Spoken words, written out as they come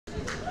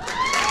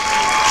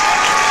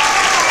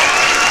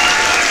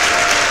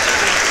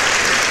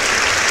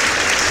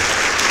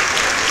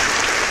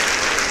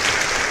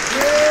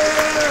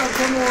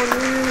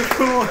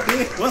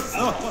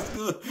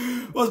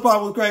What's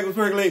poppin', what's crackin', what's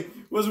percolating?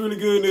 What's really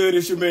good, dude?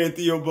 It's your man,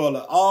 Theo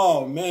Butler.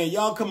 Oh, man,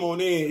 y'all come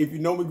on in. If you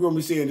know me, grow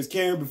me saying this.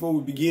 Karen, before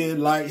we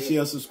begin, like,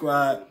 share,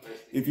 subscribe.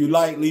 If you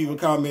like, leave a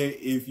comment.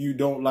 If you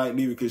don't like,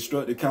 leave a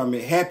constructive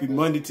comment. Happy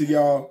Monday to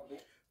y'all.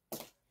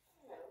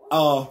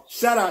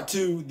 Shout out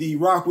to the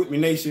Rock With Me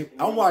Nation.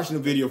 I'm watching a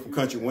video from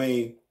Country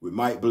Wayne with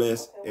Mike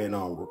Bless and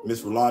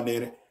Miss Rolanda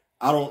in it.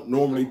 I don't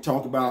normally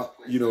talk about,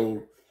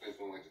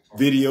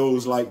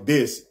 videos like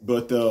this,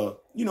 but I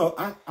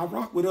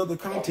rock with other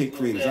content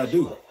creators. I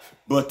do.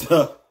 But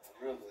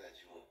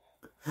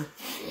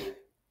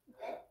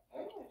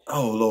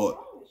oh Lord.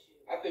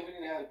 I think we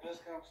didn't have the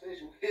best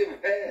conversation we ever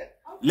had.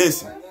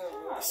 Listen,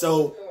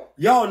 so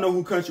y'all know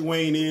who Country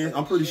Wayne is.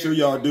 I'm pretty sure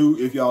y'all do.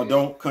 If y'all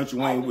don't, Country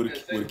Wayne with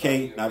a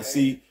K, not a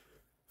C.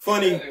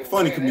 Funny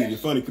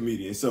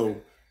comedian.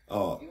 So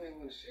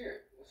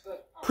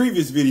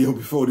previous video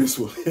before this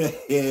one,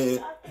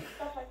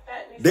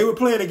 they were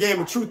playing a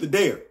game of Truth or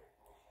Dare.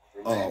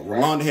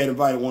 Rolanda had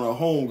invited one of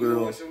her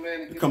homegirls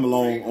to come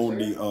along on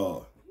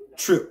the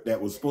trip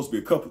that was supposed to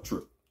be a couple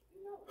trip.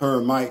 Her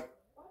and Mike.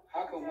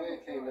 How come Wayne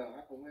came down?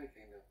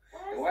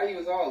 And why he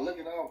was all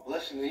looking all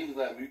blushing and he was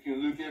like, you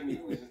can look at me.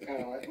 He was just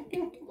kind of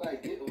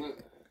like get a look.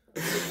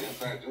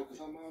 Inside joke or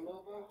something I don't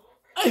know about?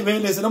 Hey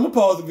man, listen, I'm gonna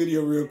pause the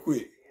video real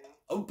quick.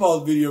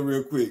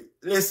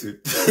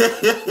 Listen.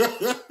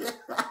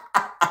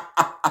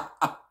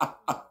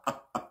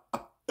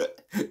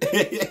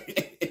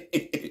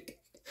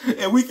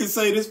 And we can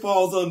say this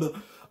falls under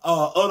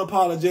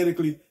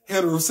unapologetically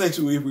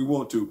heterosexual if we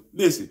want to.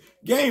 Listen,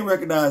 game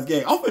recognized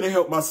game. I'm finna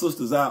help my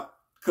sisters out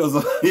because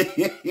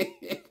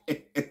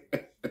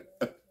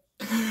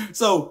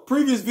so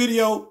previous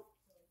video,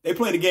 they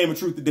played a game of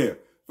Truth or Dare.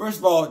 First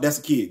of all, that's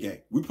a kid game.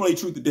 We play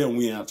Truth or Dare when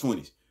we in our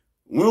 20s.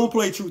 We don't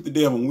play Truth or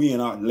Dare when we in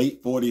our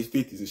late 40s,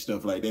 50s and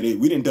stuff like that.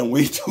 We done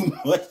way too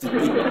much to do.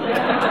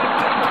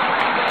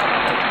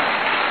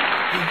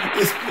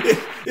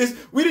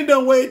 We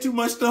done way too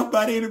much stuff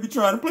by then to be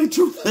trying to play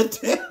Truth or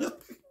Dare.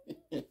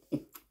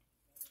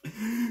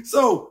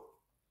 So,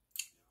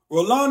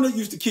 Rolanda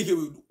used to kick it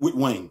with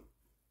Wayne.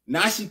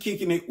 Now she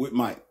kicking it with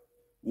Mike.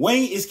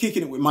 Wayne is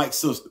kicking it with Mike's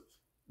sister.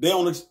 They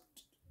on a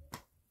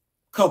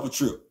couple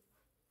trip.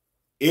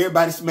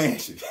 Everybody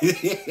smashing.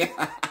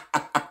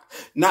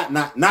 Not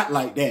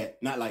like that.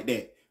 Not like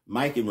that.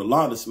 Mike and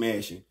Rolanda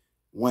smashing.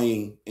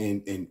 Wayne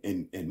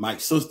and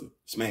Mike's sister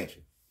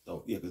smashing.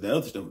 So yeah, because the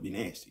other stuff would be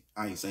nasty.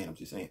 I ain't saying, I'm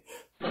just saying.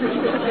 But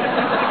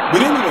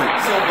anyway,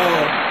 so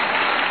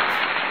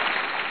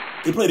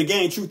they played a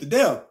game Truth or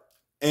Dare.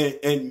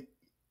 And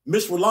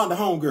Miss Rolanda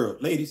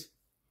homegirl, ladies,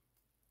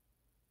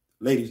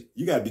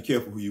 you gotta be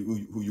careful who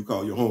you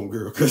call your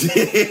homegirl, because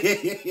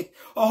a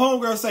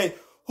homegirl say,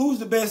 who's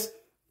the best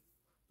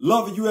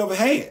lover you ever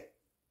had?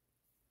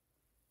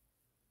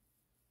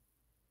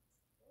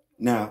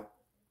 Now,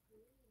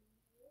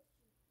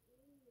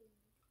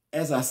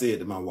 as I said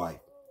to my wife,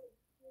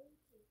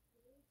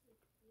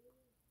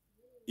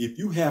 if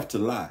you have to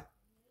lie,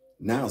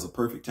 now is a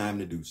perfect time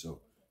to do so.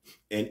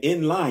 And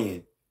in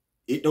lying,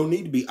 it don't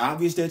need to be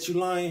obvious that you're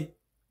lying.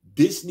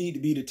 This need to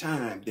be the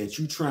time that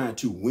you trying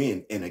to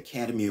win an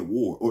Academy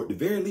Award, or at the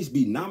very least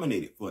be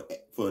nominated for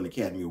an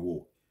Academy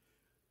Award.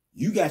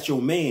 You got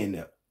your man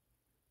there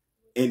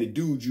and the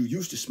dude you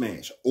used to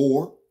smash,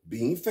 or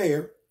being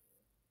fair,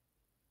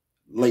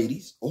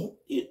 ladies,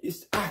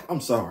 I'm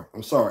sorry.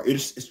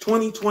 It's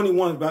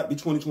 2021, about to be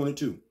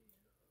 2022.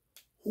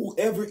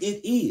 Whoever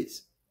it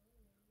is,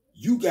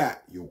 you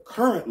got your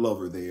current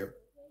lover there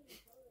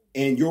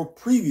and your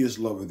previous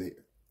lover there.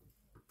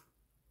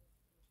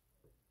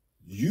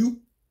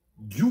 You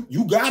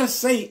gotta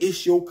say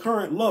it's your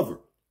current lover.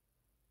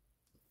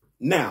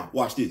 Now,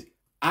 watch this.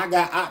 I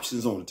got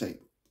options on the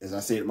table, as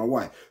I said to my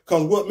wife.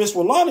 Because what Miss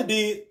Rolanda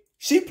did,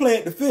 she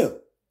played the fifth.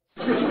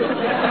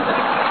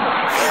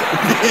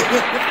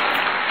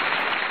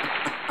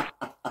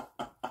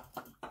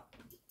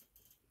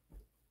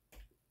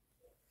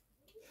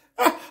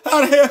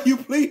 How the hell you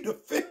plead the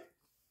fifth?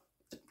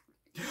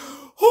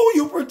 Who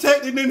you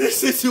protecting in this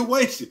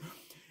situation?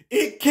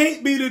 It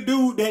can't be the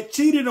dude that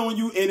cheated on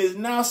you and is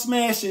now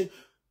smashing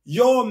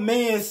your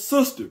man's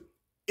sister.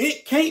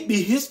 It can't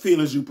be his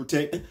feelings you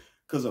protecting,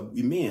 because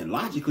man,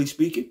 logically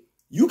speaking,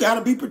 you got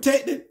to be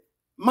protecting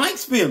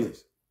Mike's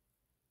feelings.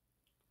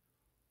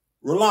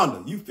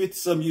 Rolanda, you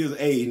 50-some years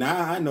of age.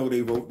 Now, I know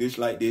they wrote this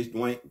like this.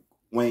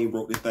 Wayne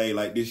wrote this thing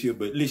like this here,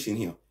 but listen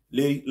here.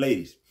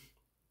 Ladies,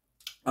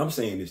 I'm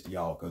saying this to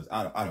y'all because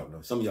I don't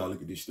know. Some of y'all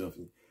look at this stuff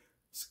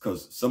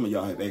because some of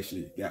y'all have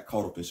actually got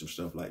caught up in some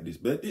stuff like this.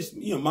 But this,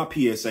 my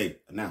PSA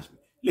announcement.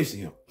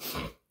 Listen here.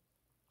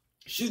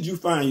 Should you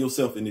find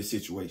yourself in this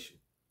situation,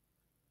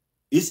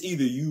 it's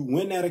either you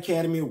win that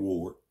Academy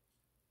Award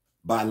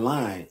by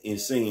lying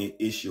and saying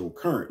it's your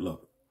current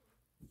lover.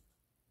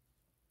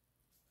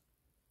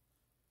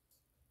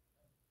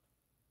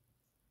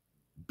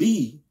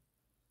 B,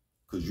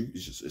 because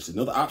it's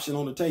another option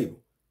on the table.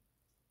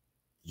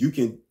 You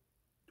can,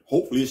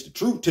 hopefully it's the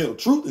truth, tell the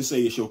truth and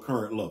say it's your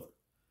current lover.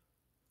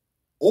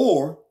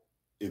 Or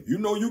if you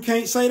know you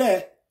can't say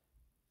that,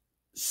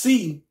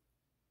 C,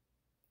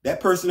 that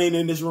person ain't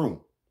in this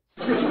room.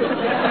 That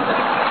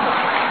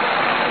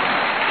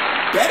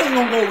ain't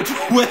gonna go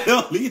too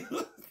well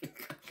either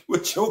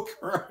with your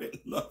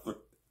current lover.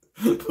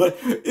 But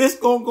it's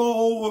gonna go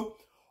over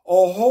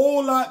a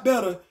whole lot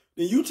better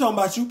than you talking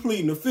about you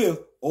pleading the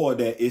fifth or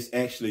that it's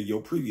actually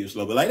your previous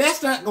lover. Like,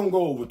 that's not gonna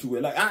go over too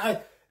well. Like,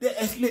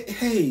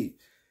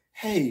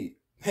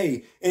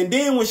 hey. And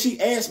then when she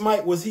asked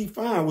Mike, was he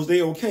fine? Was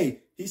they okay?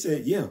 He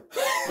said, yeah.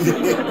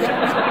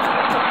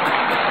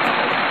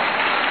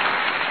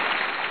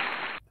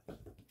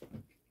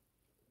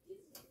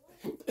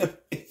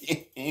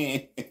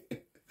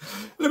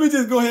 Let me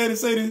just go ahead and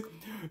say this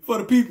for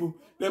the people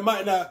that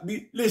might not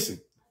be. Listen,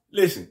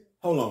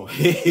 hold on.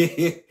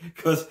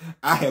 Because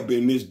I have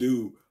been this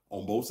dude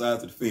on both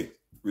sides of the fence,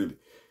 really.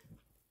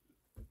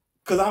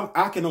 Because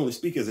I can only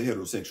speak as a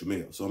heterosexual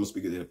male, so I'm going to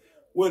speak as a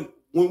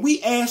when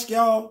we ask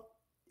y'all,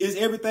 is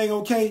everything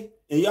okay?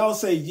 And y'all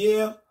say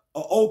yeah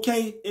or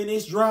okay and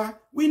it's dry,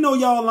 we know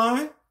y'all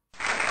lying.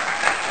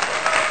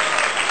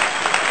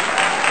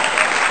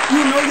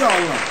 You know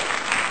y'all lying.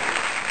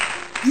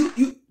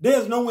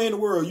 There's nowhere in the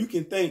world you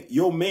can think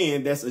your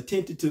man that's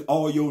attentive to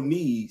all your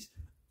needs,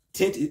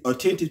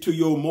 attentive to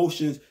your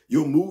emotions,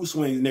 your mood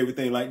swings and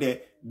everything like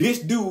that. This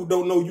dude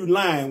don't know you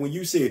lying when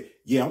you said,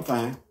 yeah, I'm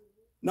fine.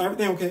 No,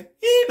 everything okay.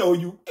 He know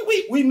you.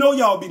 We know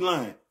y'all be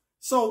lying.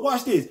 So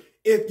watch this.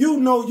 If you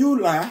know you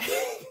lie,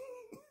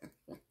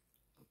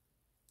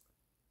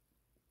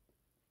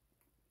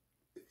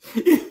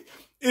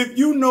 if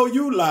you know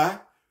you lie,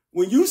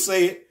 when you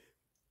say it,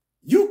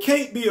 you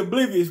can't be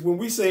oblivious when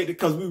we say it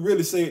because we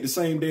really say it the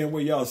same damn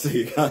way y'all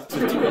say it.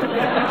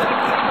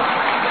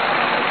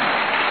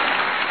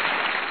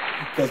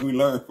 Because we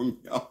learn from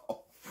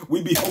y'all.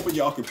 We be hoping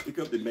y'all can pick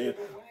up the man.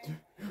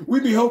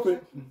 We be hoping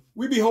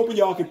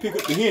y'all can pick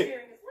up the hint.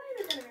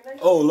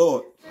 Oh,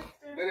 Lord.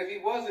 But if he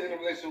wasn't in a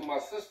relationship with my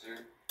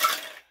sister,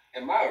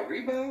 am I a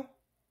rebound?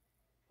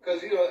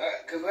 Because, you know,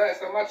 because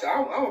last time I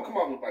don't come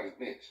off nobody's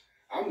bench.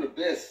 I'm the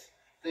best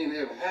thing that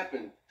ever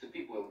happened to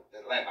people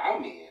that life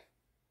I'm in.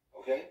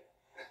 Okay?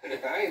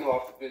 I ain't no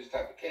off the bench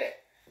type of cat.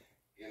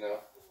 You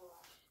know?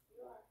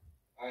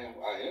 I am.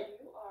 You are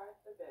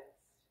the best.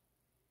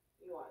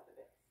 You are the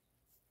best.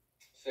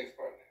 Sex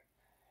partner.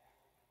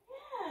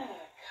 Yeah.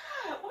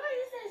 God, why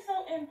is that so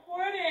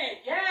important?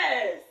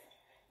 Yes.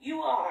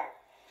 You are.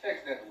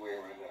 Text that away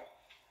right now.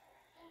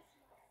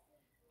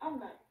 I'm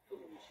not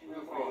fooling with you.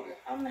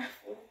 I'm not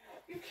fooling.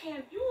 You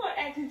can't. You are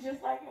acting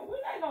just like him. We're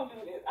not gonna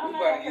do this. I'm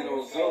about to get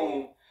on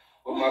Zoom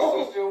with my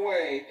sister and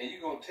Wayne, and you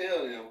gonna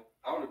tell them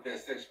I'm the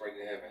best sex partner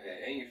they ever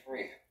had. Ain't your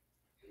friend?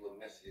 You little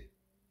messy.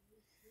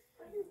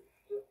 Are you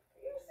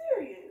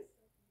serious?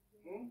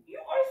 Hmm? You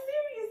are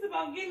serious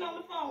about getting on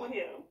the phone with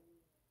him?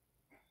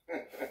 No, I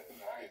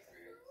ain't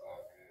serious. It's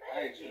all good.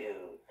 Thank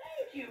you.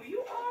 Thank you.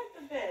 You are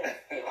the best.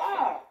 You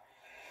are.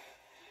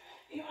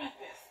 You are the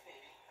best,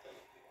 baby.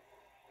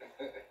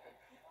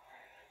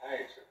 I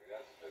ain't tripping.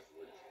 That's the best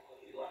way to say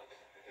it. You are.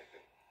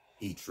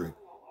 He tripped.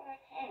 I don't know where I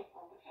came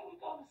from. Can we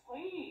go to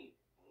sleep?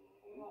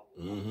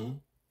 Mm-hmm.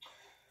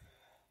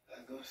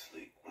 Let's go to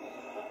sleep.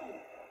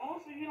 Oh,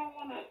 so you don't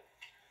want to...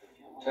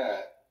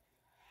 Tired.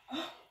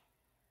 I'm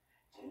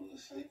a little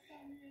sleepy.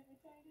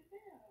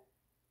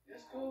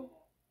 It's cool.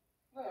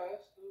 No,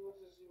 it's cool.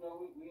 It's just, you know,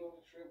 we on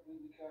the trip.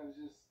 We kind of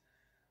just...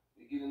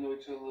 We get to know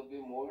each other a little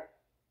bit more.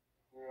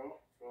 You know?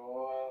 So,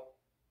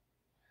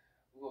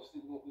 we're gonna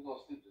sleep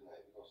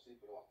tonight. We're gonna sleep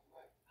it off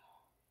tonight.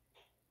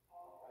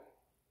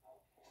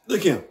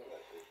 Look him.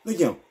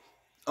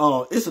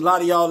 It's a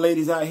lot of y'all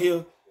ladies out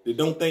here that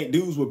don't think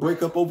dudes would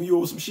break up over you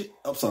or some shit.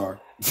 I'm sorry.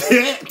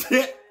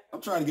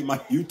 I'm trying to get my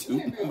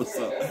YouTube. What's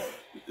up?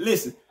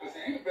 Listen.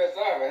 You the best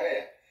I ever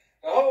had.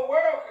 The whole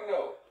world can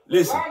know.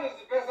 Listen. Lonna's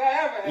the best I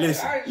ever had. I ain't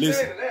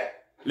ashamed of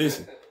that.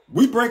 Listen.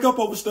 We break up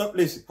over stuff.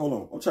 Listen. Hold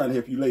on. I'm trying to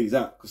help you ladies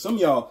out. Because some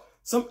of y'all,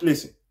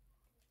 listen.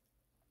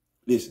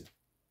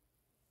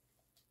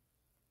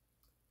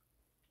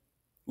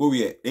 Where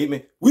we at?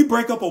 Amen. We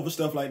break up over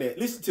stuff like that.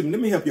 Listen to me. Let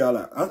me help y'all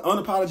out.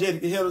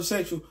 Unapologetic and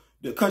heterosexual.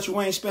 The Kountry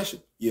Wayne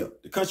special. Yeah.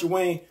 The Kountry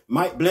Wayne,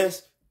 Mike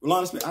Bless.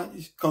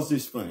 Because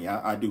this is funny.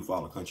 I do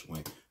follow Kountry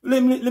Wayne.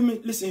 Let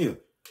me listen here.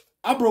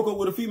 I broke up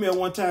with a female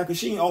one time because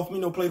she ain't offer me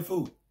no plate of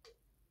food.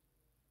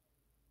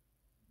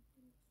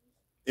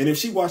 And if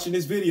she watching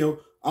this video,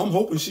 I'm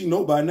hoping she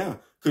know by now.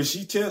 Because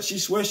she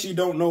swears she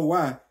don't know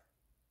why.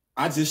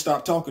 I just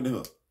stopped talking to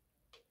her.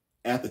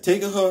 After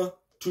taking her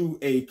to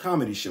a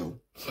comedy show,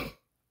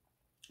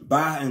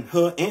 buying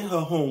her and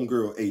her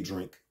homegirl a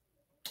drink,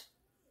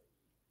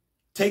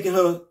 taking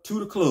her to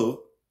the club,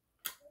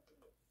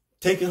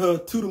 taking her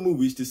to the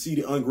movies to see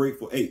The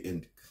Ungrateful 8,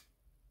 and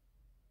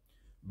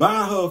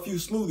buying her a few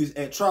smoothies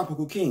at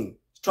Tropical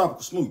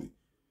Smoothie.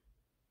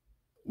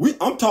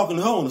 I'm talking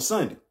to her on a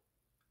Sunday.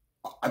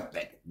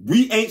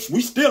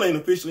 We still ain't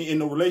officially in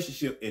no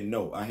relationship, and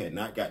no, I had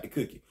not got the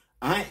cookie.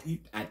 I'm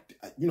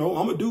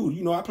a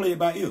dude, I play it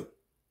by ear.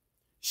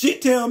 She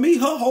tell me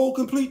her whole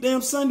complete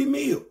damn Sunday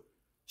meal.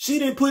 She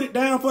didn't put it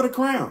down for the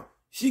crown.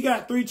 She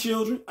got 3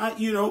 children,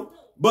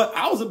 but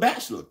I was a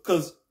bachelor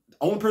because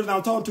only person I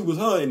was talking to was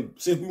her. And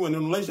since we went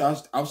in a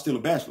relationship, I was still a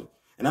bachelor.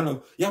 And I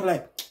know, y'all be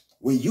like,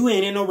 well, you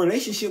ain't in no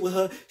relationship with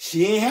her.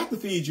 She ain't have to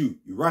feed you.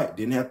 You're right.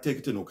 Didn't have to take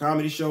her to no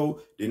comedy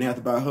show. Didn't have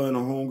to buy her and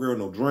her homegirl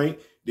no drink.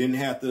 Didn't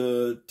have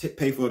to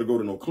pay for her to go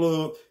to no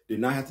club. Did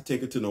not have to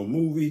take her to no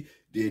movie.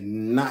 Did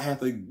not have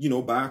to, you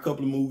know, buy a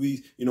couple of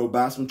movies, you know,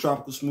 buy some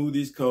tropical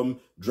smoothies, come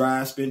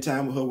drive, spend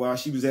time with her while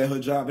she was at her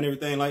job and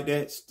everything like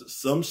that.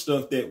 Some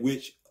stuff that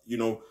which, you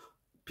know,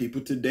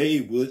 people today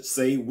would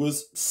say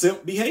was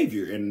simp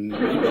behavior. And, you know,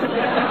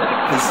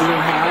 considering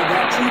how I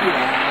got treated,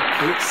 I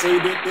can't say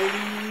that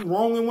they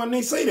wrong when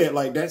they say that.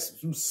 Like, that's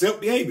some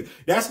simp behavior.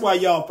 That's why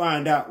y'all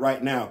find out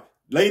right now,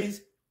 ladies,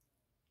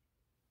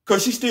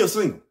 because she's still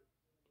single.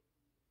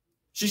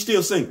 She's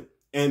still single.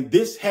 And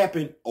this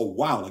happened a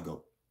while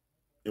ago.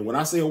 And when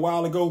I say a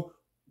while ago,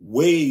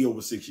 way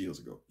over 6 years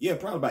ago. Yeah,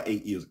 probably about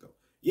 8 years ago.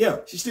 Yeah,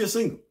 she's still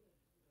single.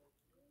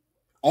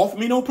 Offer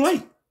me no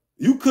plate.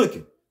 You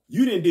cooking.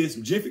 You done did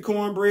some Jiffy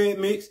cornbread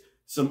mix,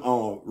 some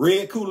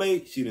red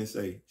Kool-Aid. She didn't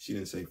say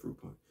fruit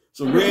punch.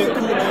 Some red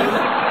Kool-Aid. You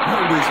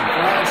done did some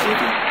fried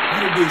chicken.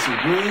 You done did some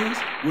greens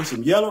with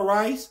some yellow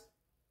rice.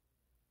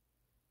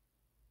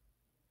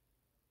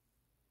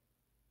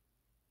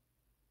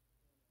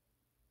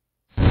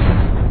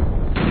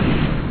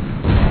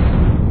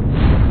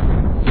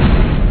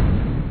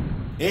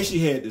 And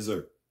she had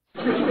dessert.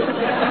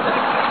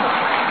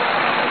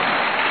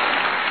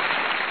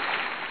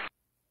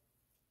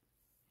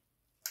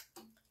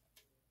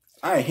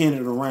 I handed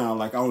it around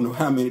like I don't know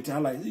how many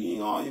times. Like, he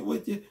ain't all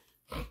with you.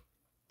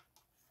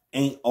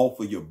 Ain't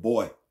offer your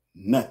boy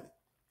nothing.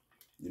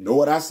 You know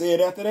what I said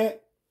after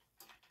that?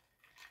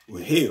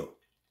 Well, hell,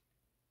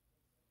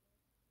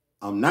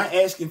 I'm not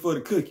asking for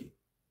the cookie.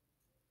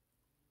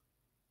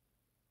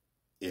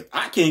 If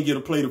I can't get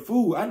a plate of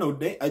food, I know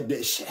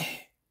that shit.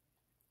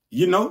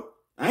 You know,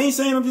 I ain't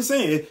saying, I'm just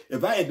saying,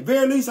 if I, at the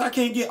very least, I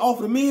can't get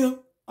offered a meal,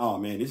 oh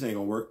man, this ain't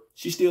gonna work.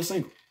 She's still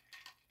single.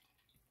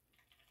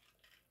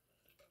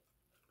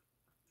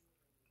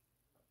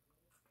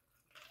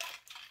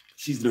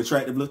 She's an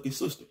attractive looking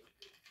sister.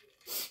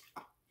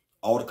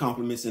 All the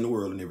compliments in the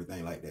world and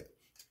everything like that.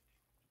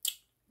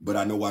 But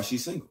I know why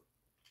she's single.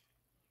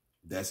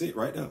 That's it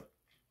right there.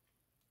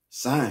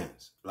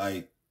 Signs.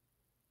 Like,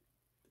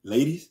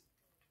 ladies,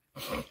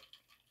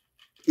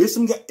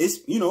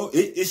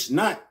 it's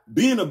not,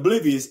 being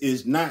oblivious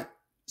is not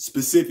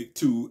specific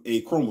to a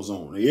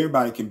chromosome.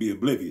 Everybody can be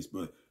oblivious,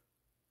 but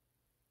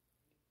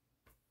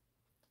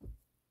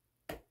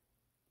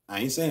I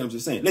ain't saying, I'm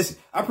just saying. Listen,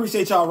 I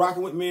appreciate y'all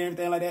rocking with me and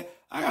everything like that.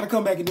 I got to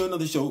come back and do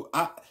another show.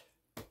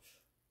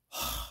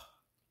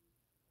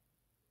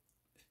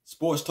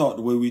 Sports talk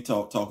the way we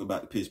talk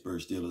about the Pittsburgh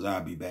Steelers.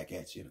 I'll be back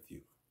at you in a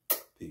few.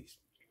 Peace.